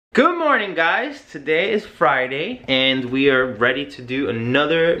Good morning, guys. Today is Friday and we are ready to do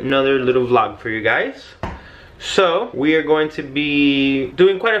another little vlog for you guys. So we are going to be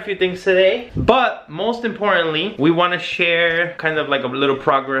doing quite a few things today, but most importantly we want to share kind of like a little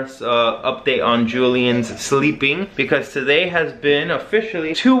progress update on Julian's sleeping, because today has been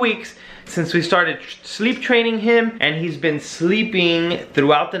officially 2 weeks since we started sleep training him, and he's been sleeping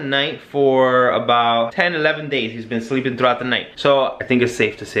throughout the night for about 10-11 days. He's been sleeping throughout the night. So I think it's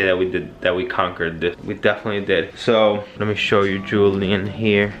safe to say that we conquered this. We definitely did. So let me show you Julian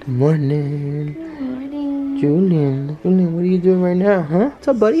here. Good morning. Julian, what are you doing right now, huh? What's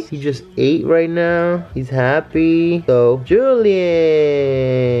up, buddy? He just ate right now. He's happy. So,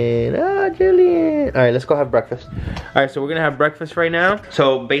 Julian. Oh, Julian. All right, let's go have breakfast. All right, so we're gonna have breakfast right now.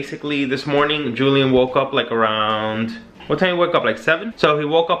 So basically this morning, Julian woke up like around, what time he woke up? Like 7? So he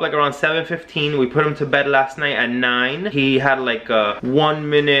woke up like around 7:15. We put him to bed last night at 9. He had like a 1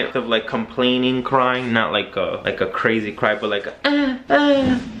 minute of like complaining, crying, not like a crazy cry, but like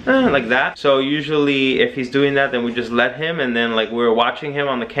like that. So usually if he's doing that, then we just let him, and then like we were watching him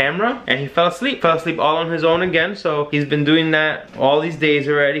on the camera and he fell asleep all on his own again. So he's been doing that all these days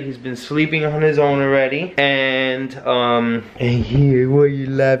already. He's been sleeping on his own already. And here, why are you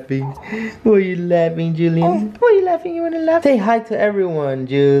laughing? Why are you laughing, Julian? Why are you laughing? You wanna laugh? Say hi to everyone,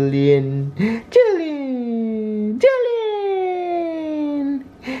 Julian. Julian! Julian!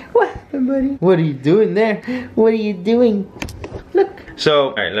 What happened, buddy? What are you doing there? What are you doing? Look. So,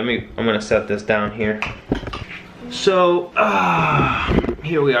 alright, I'm gonna set this down here. So,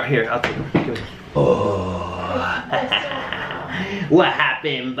 here we are, here, I'll take him. Oh. What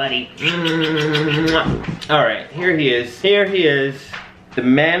happened, buddy? Alright, here he is. Here he is. The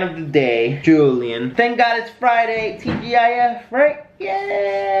man of the day, Julian. Thank God it's Friday, TGIF, right?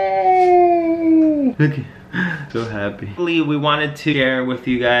 Yay! Look, so happy. We wanted to share with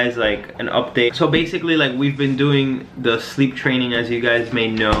you guys like an update. So basically, like, we've been doing the sleep training, as you guys may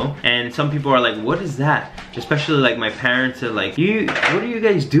know, and some people are like, what is that? Especially like my parents are like, what are you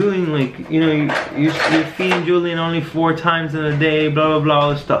guys doing? Like, you know, you're feeding Julian only 4 times in a day, blah blah blah, all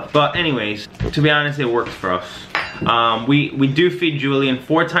this stuff. But anyways, to be honest, it works for us. We do feed Julian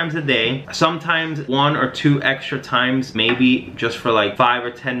 4 times a day, sometimes 1 or 2 extra times, maybe just for like 5 or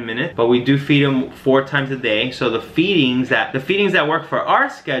 10 minutes, but we do feed him 4 times a day. So the feedings that work for our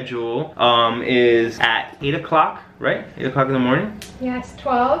schedule is at 8 o'clock, right? 8 o'clock in the morning? Yes,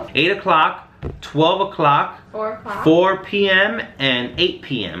 12. 8 o'clock, 12 o'clock, 4 o'clock, 4 p.m. and 8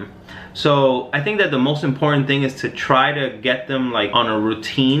 p.m. So I think that the most important thing is to try to get them like on a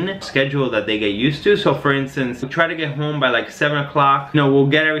routine schedule that they get used to. So for instance, we try to get home by like 7 o'clock. You know, we'll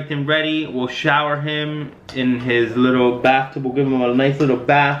get everything ready. We'll shower him in his little bathtub. We'll give him a nice little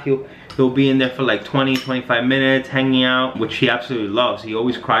bath. He'll be in there for like 20-25 minutes hanging out, which he absolutely loves. He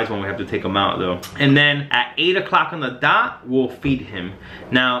always cries when we have to take him out though. And then at 8 o'clock on the dot, we'll feed him.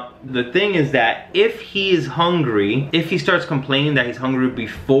 Now, the thing is that if he is hungry, if he starts complaining that he's hungry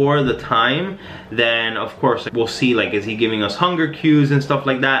before the time, then of course we'll see like, is he giving us hunger cues and stuff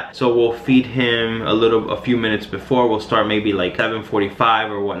like that. So we'll feed him a few minutes before. We'll start maybe like 7:45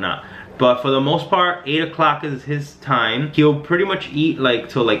 or whatnot. But for the most part, 8 o'clock is his time. He'll pretty much eat like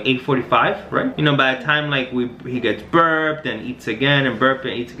till like 8:45, right? You know, by the time like he gets burped and eats again and burped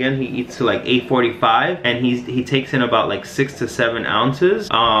and eats again, he eats to like 8:45, and he takes in about like 6 to 7 ounces.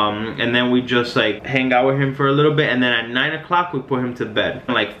 And then we just like hang out with him for a little bit, and then at 9 o'clock we put him to bed.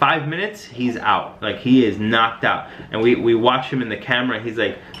 In like 5 minutes, he's out. Like, he is knocked out. And we watch him in the camera. He's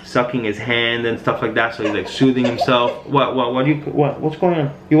like sucking his hand and stuff like that, so he's like soothing himself. What's going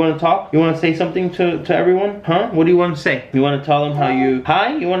on? You want to talk? You want to say something to everyone? Huh? What do you want to say? You want to tell them how you...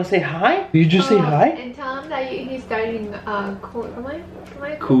 Hi? You want to say hi? You just say hi? And tell him that he's starting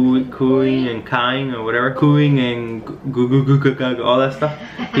cooing and cawing or whatever. Cooing and all that stuff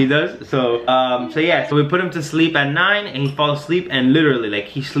he does. So yeah, so we put him to sleep at 9 and he falls asleep, and literally like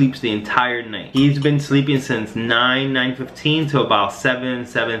he sleeps the entire night. He's been sleeping since 9:15 to about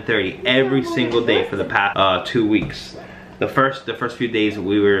 7:30 every single day for the past 2 weeks. The first few days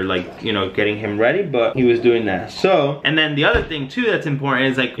we were like, you know, getting him ready, but he was doing that. So, and then the other thing too that's important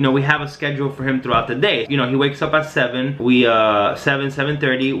is like, you know, we have a schedule for him throughout the day. You know, he wakes up at 7, we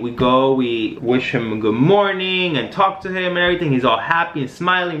 7:30, we go, we wish him a good morning and talk to him and everything. He's all happy and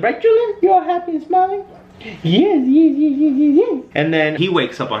smiling, right, Julian? You all happy and smiling? Yes. And then he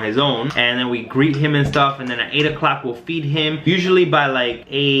wakes up on his own, and then we greet him and stuff, and then at 8 o'clock we'll feed him. Usually by like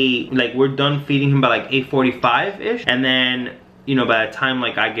we're done feeding him by like 8:45-ish, and then you know, by the time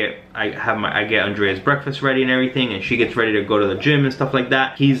like I get Andrea's breakfast ready and everything, and she gets ready to go to the gym and stuff like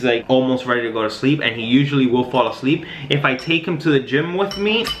that, he's like almost ready to go to sleep, and he usually will fall asleep. If I take him to the gym with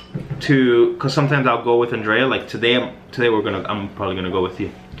me, cause sometimes I'll go with Andrea. Like today I'm probably gonna go with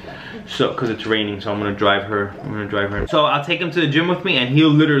you. So, cause it's raining, so I'm gonna drive her. So I'll take him to the gym with me, and he'll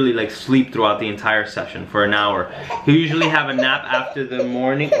literally like sleep throughout the entire session for an hour. He'll usually have a nap after the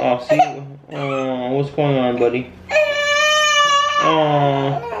morning. Oh, see, what's going on, buddy?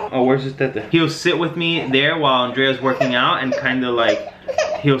 Oh, where's his tete? He'll sit with me there while Andrea's working out, and kind of like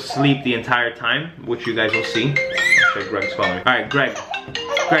he'll sleep the entire time, which you guys will see. I'm sure Greg's following. All right, Greg,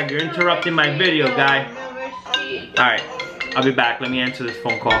 you're interrupting my video, guy. All right. I'll be back. Let me answer this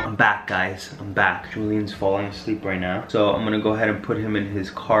phone call. I'm back, guys. I'm back. Julian's falling asleep right now. So I'm gonna go ahead and put him in his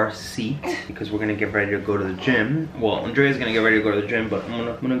car seat because we're gonna get ready to go to the gym. Well, Andrea's gonna get ready to go to the gym, but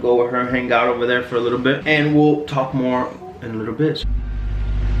I'm gonna go with her, hang out over there for a little bit, and we'll talk more in a little bit.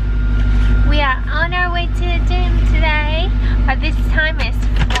 We are on our way to the gym today, but this time is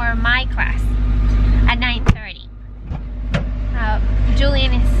for my class at 9:30.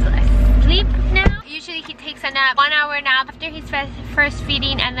 Julian is asleep now. Usually he takes a nap, 1 hour nap after his first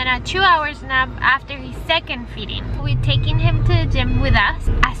feeding, and then a 2 hours nap after his second feeding. We're taking him to the gym with us.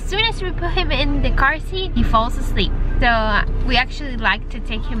 As soon as we put him in the car seat, he falls asleep. So we actually like to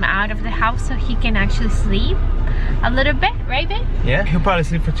take him out of the house so he can actually sleep a little bit, right babe? Yeah, he'll probably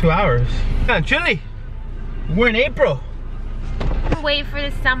sleep for 2 hours. Chilly, we're in April. Wait for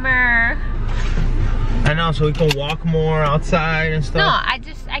the summer. I know, so we can walk more outside and stuff. No,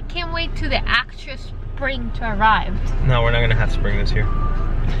 I can't wait till the actual spring to arrive. No, we're not gonna have spring this year.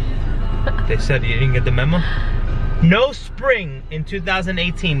 They said you didn't get the memo? No spring in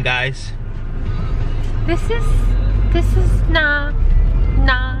 2018, guys. This is not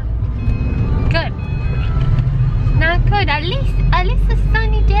good. Not good. At least a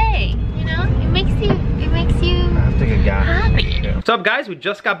sunny day. You know, it makes you happy. What's up, guys? We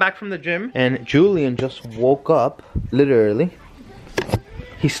just got back from the gym, and Julian just woke up, literally.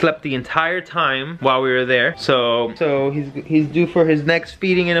 He slept the entire time while we were there. So he's due for his next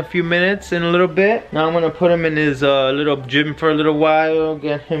feeding in a few minutes, in a little bit. Now I'm gonna put him in his little gym for a little while,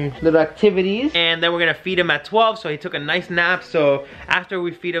 get him little activities, and then we're gonna feed him at 12. So he took a nice nap. So after we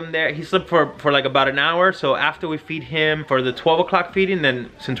feed him there, he slept for like about an hour. So after we feed him for the 12 o'clock feeding,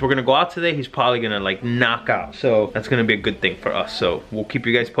 then since we're gonna go out today, he's probably gonna like knock out. So that's gonna be a good thing for us. So we'll keep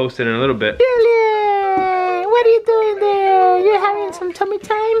you guys posted in a little bit. What are you doing there? You're having some tummy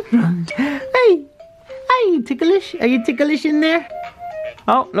time? Hey, are you ticklish? Are you ticklish in there?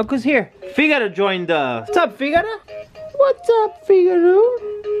 Oh, look who's here. Figaro joined us. What's up, Figaro? What's up, Figaro?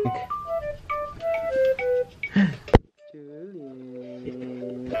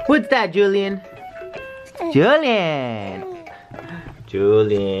 Julian. What's that, Julian? Julian.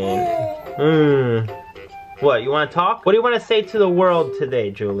 What, you want to talk? What do you want to say to the world today,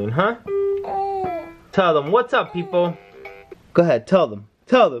 Julian, huh? Tell them, what's up, people? Go ahead, tell them.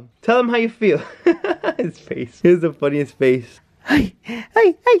 Tell them how you feel. His face. Here's the funniest face. I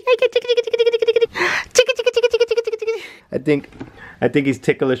think he's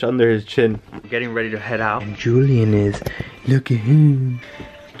ticklish under his chin. Getting ready to head out. And Julian is, look at him.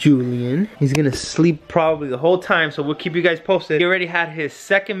 Julian, he's gonna sleep probably the whole time, so we'll keep you guys posted. He already had his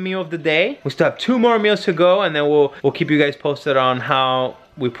second meal of the day. We still have 2 more meals to go, and then we'll keep you guys posted on how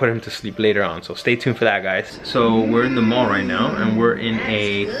we put him to sleep later on, so stay tuned for that, guys. So we're in the mall right now, and we're in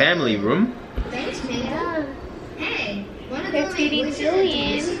a family room. They're feeding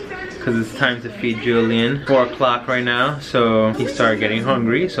Julian. Because it's time to feed Julian. 4 o'clock right now, so he started getting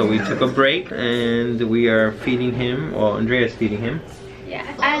hungry, so we took a break, and we are feeding him. Well, Andrea's feeding him. Yeah,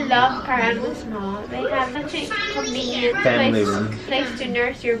 I love Carambos Mall. They have such a convenient place to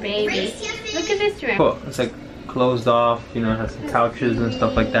nurse your baby. Look at this room. Cool. It's like closed off, you know, it has some couches and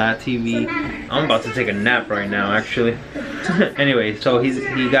stuff like that, TV. I'm about to take a nap right now, actually. Anyway, so he's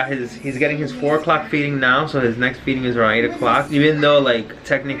getting his 4 o'clock feeding now, so his next feeding is around 8 o'clock. Even though, like,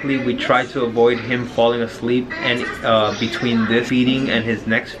 technically we try to avoid him falling asleep and between this feeding and his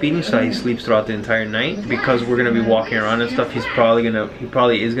next feeding, so he sleeps throughout the entire night. Because we're gonna be walking around and stuff, he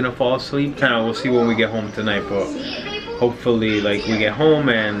probably is gonna fall asleep. We'll see when we get home tonight, but hopefully, like, we get home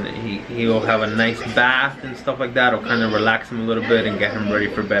and he'll have a nice bath and stuff like that. It'll kind of relax him a little bit and get him ready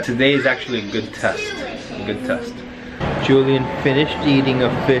for bed. Today is actually a good test. A good test. Julian finished eating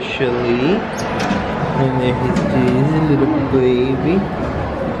officially. And there he is, little baby.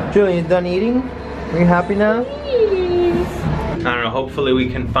 Julian, done eating? Are you happy now? I don't know, hopefully we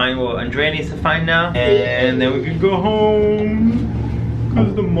can find what Andrea needs to find now. And then we can go home.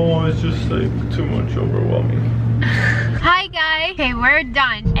 Because the mall is just like too much overwhelming. Hi guys. way. Okay, we're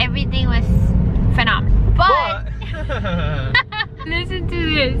done. Everything was phenomenal. But listen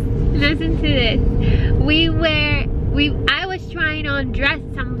to this. Listen to this. I was trying on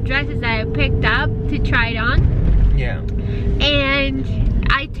some dresses that I picked up to try it on. Yeah. And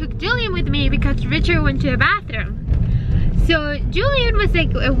I took Julian with me because Richard went to the bathroom. So Julian was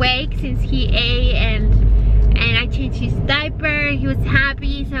like awake since he ate, and I changed his diaper. He was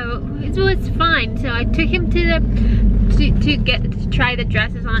happy, so it was fine. So I took him to try the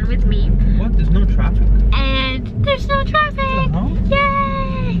dresses on with me. What? There's no traffic? And there's no traffic.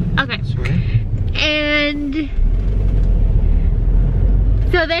 Yay! Okay. Sweet. And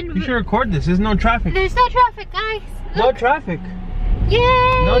so then you should record this. There's no traffic. There's no traffic, guys. Look. No traffic.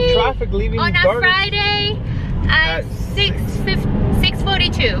 Yay! No traffic leaving on a Friday at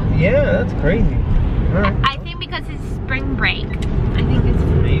 6:42. Yeah, that's crazy. Right. I think because it's spring break. I think it's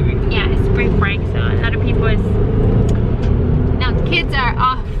maybe. Yeah, it's spring break, so a lot of people now kids are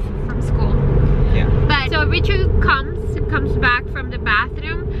off from school. Yeah. But so Richard comes back from the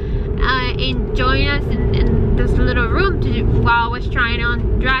bathroom and joined us in this little room while I was trying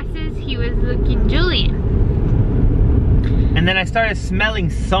on dresses. He was looking Julian. And then I started smelling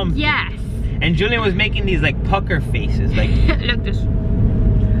something. Yes. And Julian was making these like pucker faces, like like this.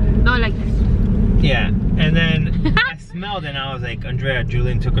 No, like this. Yeah. And then I smelled and I was like, Andrea,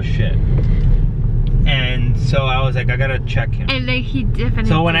 Julian took a shit. And so I was like, I gotta check him. And then he definitely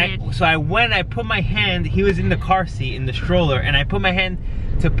So I put my hand, he was in the car seat in the stroller, and I put my hand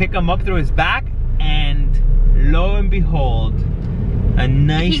to pick him up through his back, and lo and behold, a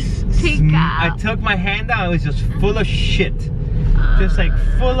nice I took my hand out, it was just full of shit. Just like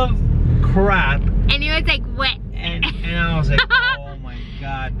full of crap. And it was like wet. And I was like, oh my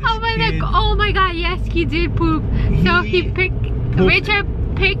god, this kid. Oh my god, yes, he did poop. So Richard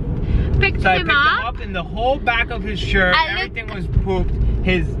picked him up, and the whole back of his shirt, everything was pooped.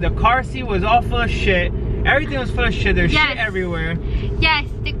 The car seat was all full of shit. Everything was full of shit. There's shit everywhere. Yes,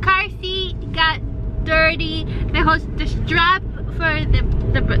 the car seat got dirty. The strap for the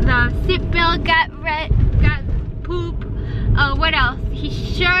seatbelt got poop. What else? His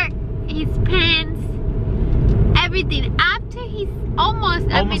shirt, his pants, everything up to his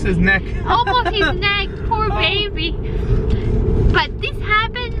his neck. Almost his neck. Poor baby. But this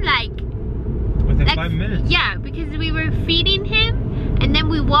happened like within 5 minutes. Yeah, because we were feeding him, and then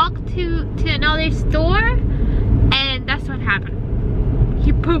we walked to another store, and that's what happened.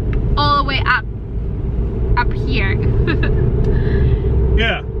 He pooped all the way up here.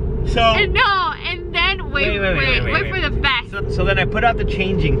 Yeah. So. And then wait for the best. So then I put out the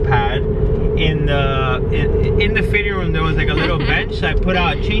changing pad in the fitting room. There was like a little bench. So I put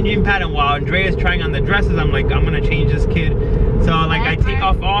out a changing pad, and while Andrea's trying on the dresses, I'm like, I'm gonna change this kid. So like I take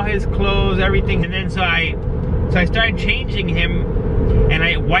off all his clothes, everything, and then so I started changing him, and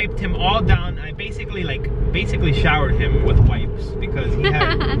I wiped him all down. I basically showered him with wipes because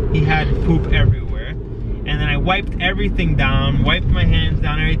he had poop everywhere. And then I wiped everything down, wiped my hands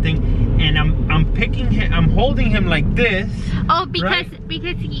down, everything, and I'm holding him like this. Oh, because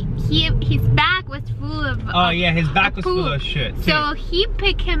his back was full of yeah, his back was full of shit too. So he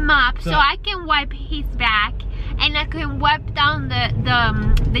picked him up so I can wipe his back, and I can wipe down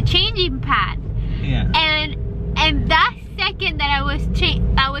the changing pad. Yeah. And that second that I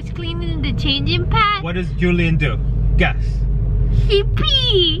was cleaning the changing pad, what does Julian do? Guess. He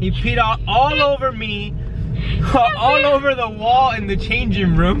peed. He peed all over me. All over the wall in the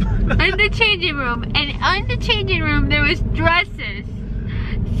changing room. In the changing room. And on the changing room there was dresses.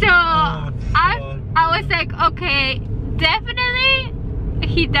 So I was like, okay, definitely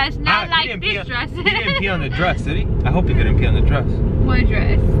he does not like these dresses. He didn't pee on the dress, did he? I hope he didn't pee on the dress. What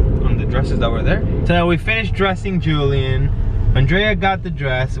dress? On the dresses that were there. So we finished dressing Julian. Andrea got the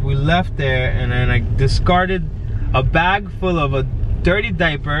dress. We left there, and then I discarded a bag full of a dirty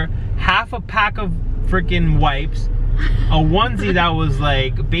diaper, half a pack of freaking wipes, a onesie that was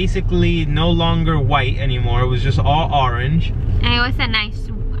like basically no longer white anymore. It was just all orange. And it was a nice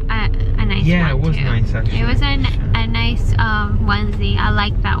yeah, one it was too. Nice actually. It was a nice onesie. I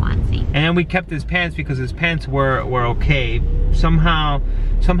like that onesie. And then we kept his pants because his pants were okay. Somehow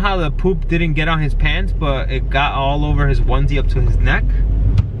the poop didn't get on his pants, but it got all over his onesie up to his neck.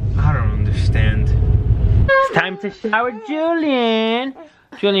 I don't understand. It's time to shower Julian.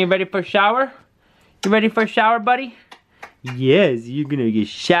 Julian, you ready for a shower? You ready for a shower, buddy? Yes, you're gonna get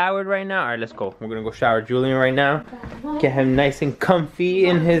showered right now. All right, let's go. We're gonna go shower Julian right now. Get him nice and comfy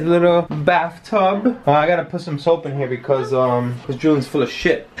in his little bathtub. I gotta put some soap in here because Julian's full of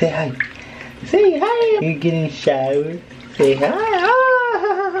shit. Say hi. Say hi. You're getting showered. Say hi.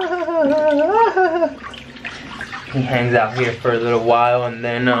 He hangs out here for a little while, and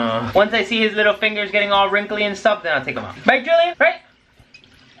then once I see his little fingers getting all wrinkly and stuff, then I'll take him out. Right, Julian? Right?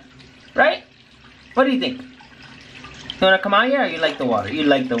 Right? What do you think? You wanna come out here, or you like the water? You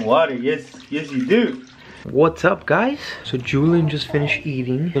like the water, yes, yes you do. What's up, guys? So Julian just finished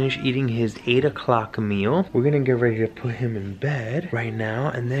eating his 8 o'clock meal. We're gonna get ready to put him in bed right now,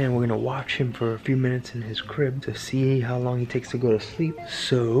 and then we're gonna watch him for a few minutes in his crib to see how long he takes to go to sleep.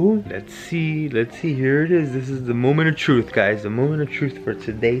 So let's see, here it is. This is the moment of truth, guys, the moment of truth for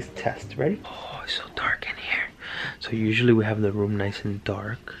today's test. Ready? Oh, it's so dark in here. So usually we have the room nice and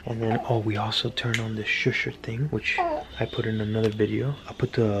dark, and then we also turn on the shusher thing, which I put in another video. I'll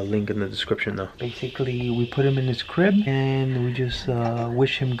put the link in the description though. Basically, we put him in his crib and we just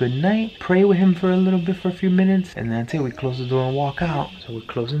wish him good night, pray with him for a little bit, for a few minutes, and that's it. We close the door and walk out. So we're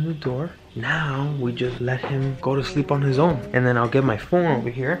closing the door. Now we just let him go to sleep on his own, and then I'll get my phone over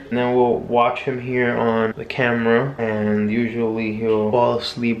here, and then we'll watch him here on the camera, and usually he'll fall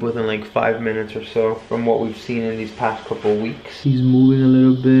asleep within like 5 minutes or so from what we've seen in these past couple weeks. He's moving a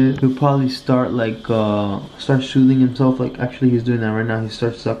little bit. He'll probably start like start soothing himself. Like, actually he's doing that right now. He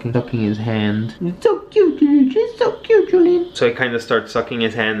starts sucking his hand. It's so cute, Julian. It's so cute, Julian. So he kind of starts sucking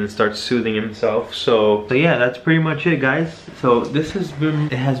his hand and starts soothing himself. So yeah, that's pretty much it, guys. So this has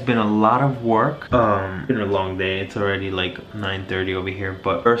been a lot of work. It's been a long day. It's already like 9:30 over here,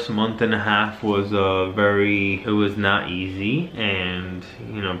 but first month and a half was it was not easy, and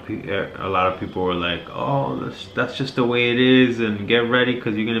you know, a lot of people were like, oh, that's just the way it is, and get ready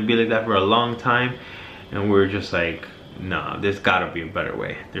because you're gonna be like that for a long time. And we're just like, nah, there's gotta be a better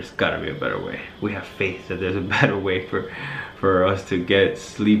way. There's gotta be a better way. We have faith that there's a better way for us to get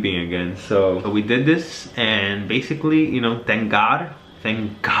sleeping again. So we did this, and basically, you know, thank God.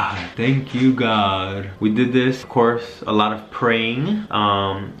 Thank God. Thank you, God. We did this, of course, a lot of praying,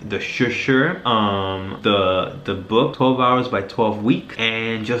 the shusher, the book, 12 hours by 12 weeks,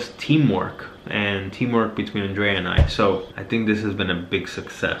 and just teamwork between Andrea and I. So I think this has been a big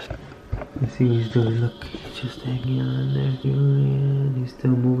success. You see what he's doing, look, he's just hanging on there. Julian, he's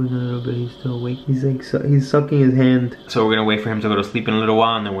still moving a little bit, he's still awake. He's like, he's sucking his hand. So we're gonna wait for him to go to sleep in a little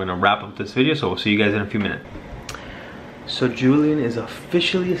while, and then we're gonna wrap up this video, so we'll see you guys in a few minutes. So Julian is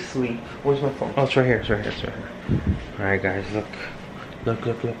officially asleep. Where's my phone? Oh, it's right here, it's right here, it's right here. Alright guys, look. Look,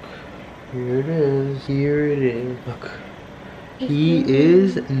 look, look. Here it is, here it is. Look. He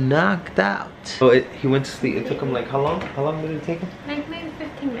is knocked out. So he went to sleep. It took him like, how long? How long did it take him? Like maybe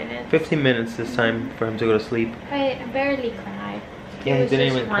 15 minutes. 15 minutes this time for him to go to sleep. I barely cried. Yeah, he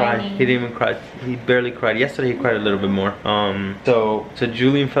didn't even cry. He didn't even cry. He barely cried. Yesterday he cried a little bit more. So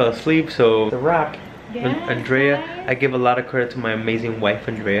Julian fell asleep, so the wrap. Yeah, Andrea, I give a lot of credit to my amazing wife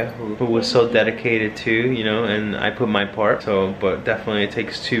Andrea, who was so dedicated too, you know, and I put my part. So, but definitely it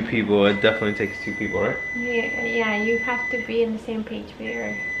takes two people. It definitely takes two people, right? Yeah, you have to be on the same page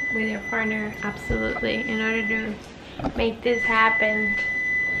with your partner, absolutely, in order to make this happen.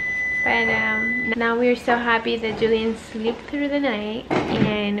 But now we're so happy that Julian sleeps through the night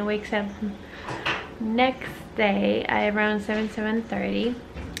and wakes up next day at around 7:30,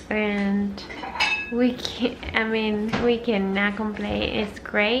 and we cannot complain. It's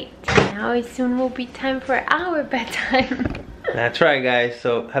great. Now it soon will be time for our bedtime. That's right, guys.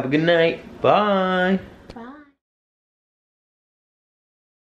 So have a good night. Bye.